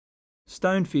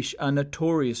Stonefish are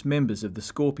notorious members of the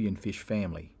scorpionfish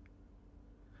family.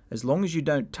 As long as you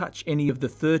don't touch any of the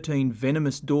 13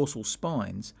 venomous dorsal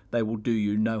spines, they will do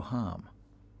you no harm.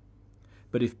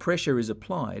 But if pressure is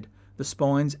applied, the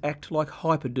spines act like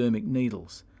hypodermic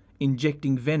needles,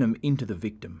 injecting venom into the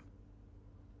victim.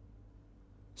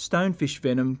 Stonefish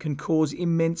venom can cause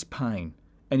immense pain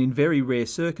and in very rare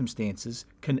circumstances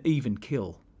can even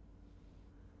kill.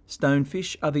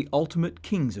 Stonefish are the ultimate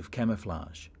kings of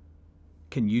camouflage.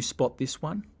 Can you spot this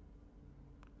one?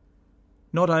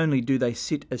 Not only do they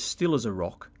sit as still as a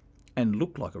rock and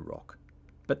look like a rock,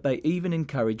 but they even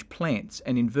encourage plants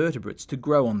and invertebrates to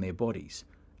grow on their bodies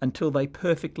until they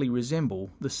perfectly resemble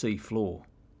the sea floor.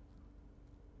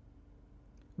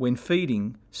 When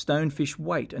feeding, stonefish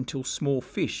wait until small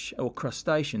fish or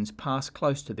crustaceans pass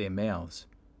close to their mouths.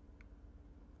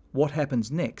 What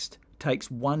happens next takes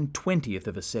 1/20th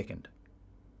of a second.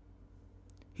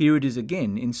 Here it is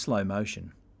again in slow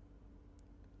motion.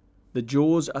 The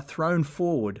jaws are thrown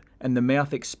forward and the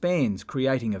mouth expands,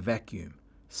 creating a vacuum,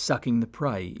 sucking the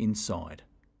prey inside.